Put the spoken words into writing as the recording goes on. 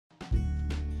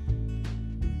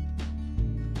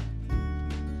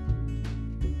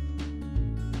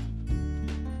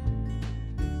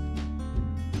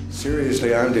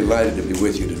Seriously, I'm delighted to be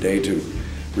with you today to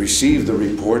receive the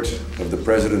report of the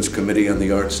President's Committee on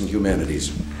the Arts and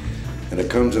Humanities. And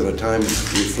it comes at a time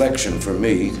of reflection for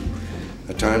me,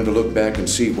 a time to look back and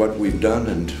see what we've done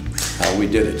and how we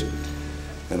did it.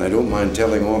 And I don't mind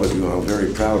telling all of you how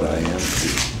very proud I am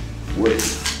of the work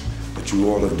that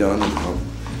you all have done and how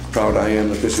proud I am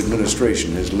that this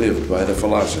administration has lived by the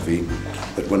philosophy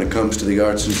that when it comes to the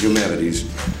arts and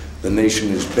humanities, the nation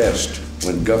is best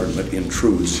when government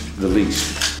intrudes the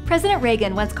least. President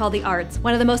Reagan once called the arts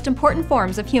one of the most important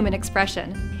forms of human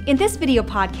expression. In this video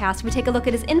podcast, we take a look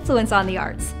at his influence on the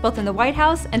arts, both in the White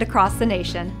House and across the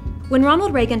nation. When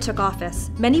Ronald Reagan took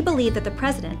office, many believed that the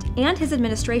president and his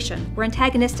administration were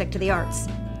antagonistic to the arts.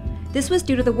 This was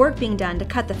due to the work being done to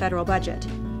cut the federal budget.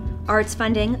 Arts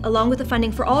funding, along with the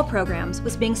funding for all programs,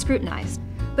 was being scrutinized.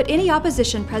 But any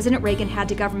opposition President Reagan had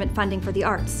to government funding for the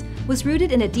arts was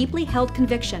rooted in a deeply held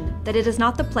conviction that it is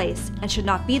not the place, and should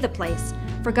not be the place,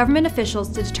 for government officials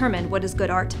to determine what is good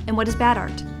art and what is bad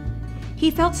art. He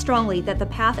felt strongly that the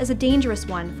path is a dangerous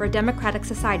one for a democratic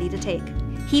society to take.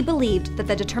 He believed that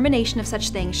the determination of such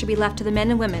things should be left to the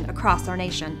men and women across our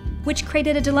nation, which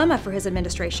created a dilemma for his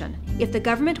administration. If the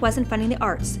government wasn't funding the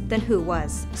arts, then who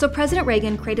was? So President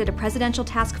Reagan created a presidential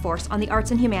task force on the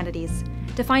arts and humanities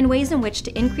to find ways in which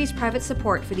to increase private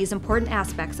support for these important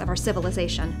aspects of our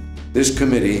civilization. This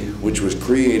committee, which was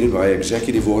created by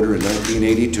executive order in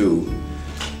 1982,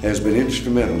 has been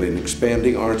instrumental in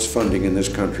expanding arts funding in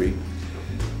this country,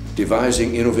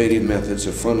 devising innovative methods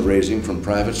of fundraising from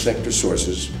private sector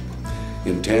sources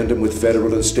in tandem with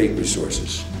federal and state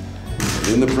resources.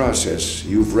 And in the process,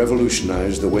 you've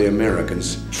revolutionized the way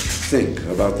Americans think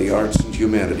about the arts and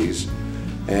humanities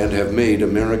and have made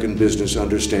American business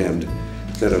understand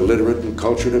that a literate and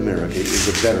cultured America is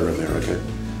a better America,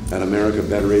 an America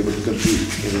better able to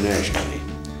compete internationally.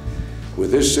 With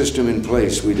this system in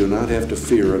place, we do not have to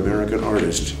fear American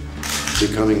artists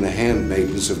becoming the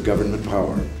handmaidens of government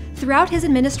power. Throughout his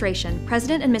administration,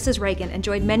 President and Mrs. Reagan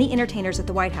enjoyed many entertainers at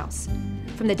the White House.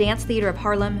 From the Dance Theater of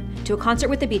Harlem to a concert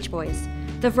with the Beach Boys,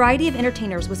 the variety of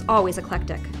entertainers was always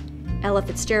eclectic. Ella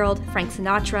Fitzgerald, Frank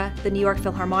Sinatra, the New York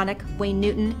Philharmonic, Wayne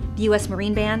Newton, the U.S.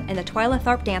 Marine Band, and the Twyla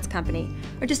Tharp Dance Company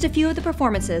are just a few of the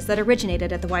performances that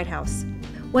originated at the White House.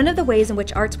 One of the ways in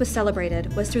which arts was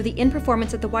celebrated was through the In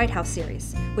Performance at the White House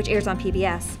series, which airs on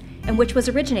PBS, and which was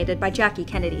originated by Jackie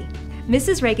Kennedy.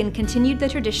 Mrs. Reagan continued the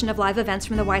tradition of live events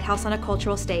from the White House on a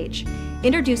cultural stage,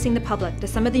 introducing the public to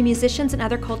some of the musicians and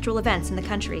other cultural events in the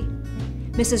country.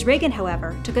 Mrs. Reagan,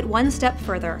 however, took it one step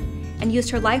further and used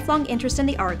her lifelong interest in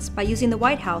the arts by using the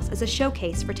White House as a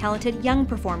showcase for talented young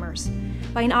performers,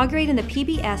 by inaugurating the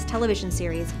PBS television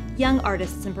series Young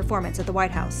Artists in Performance at the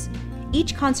White House.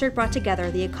 Each concert brought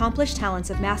together the accomplished talents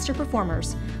of master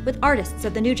performers with artists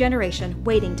of the new generation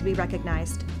waiting to be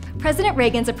recognized. President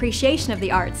Reagan's appreciation of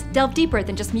the arts delved deeper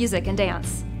than just music and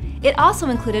dance. It also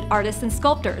included artists and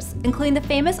sculptors, including the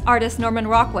famous artist Norman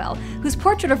Rockwell, whose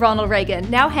portrait of Ronald Reagan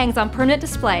now hangs on permanent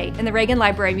display in the Reagan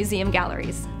Library Museum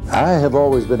galleries. I have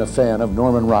always been a fan of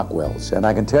Norman Rockwell's, and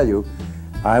I can tell you,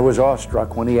 I was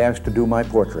awestruck when he asked to do my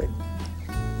portrait.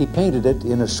 He painted it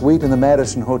in a suite in the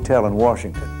Madison Hotel in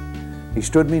Washington. He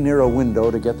stood me near a window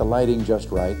to get the lighting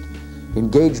just right,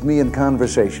 engaged me in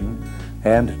conversation,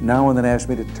 and now and then asked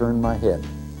me to turn my head.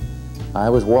 I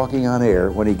was walking on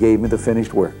air when he gave me the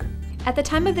finished work. At the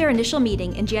time of their initial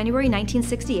meeting in January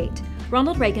 1968,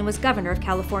 Ronald Reagan was governor of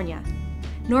California.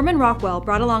 Norman Rockwell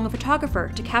brought along a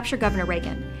photographer to capture Governor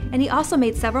Reagan, and he also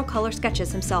made several color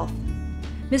sketches himself.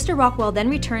 Mr. Rockwell then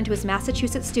returned to his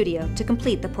Massachusetts studio to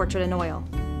complete the portrait in oil.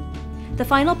 The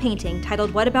final painting,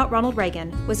 titled What About Ronald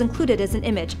Reagan, was included as an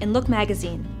image in Look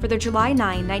magazine for their July 9,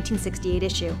 1968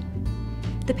 issue.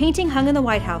 The painting hung in the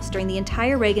White House during the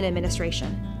entire Reagan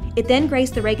administration. It then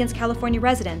graced the Reagan's California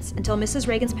residence until Mrs.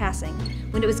 Reagan's passing,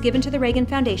 when it was given to the Reagan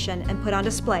Foundation and put on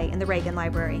display in the Reagan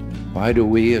Library. Why do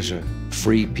we as a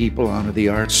free people honor the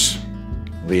arts?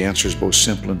 The answer is both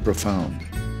simple and profound.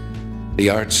 The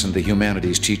arts and the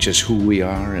humanities teach us who we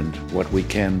are and what we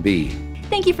can be.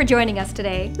 Thank you for joining us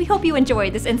today. We hope you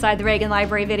enjoyed this Inside the Reagan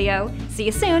Library video. See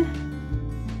you soon.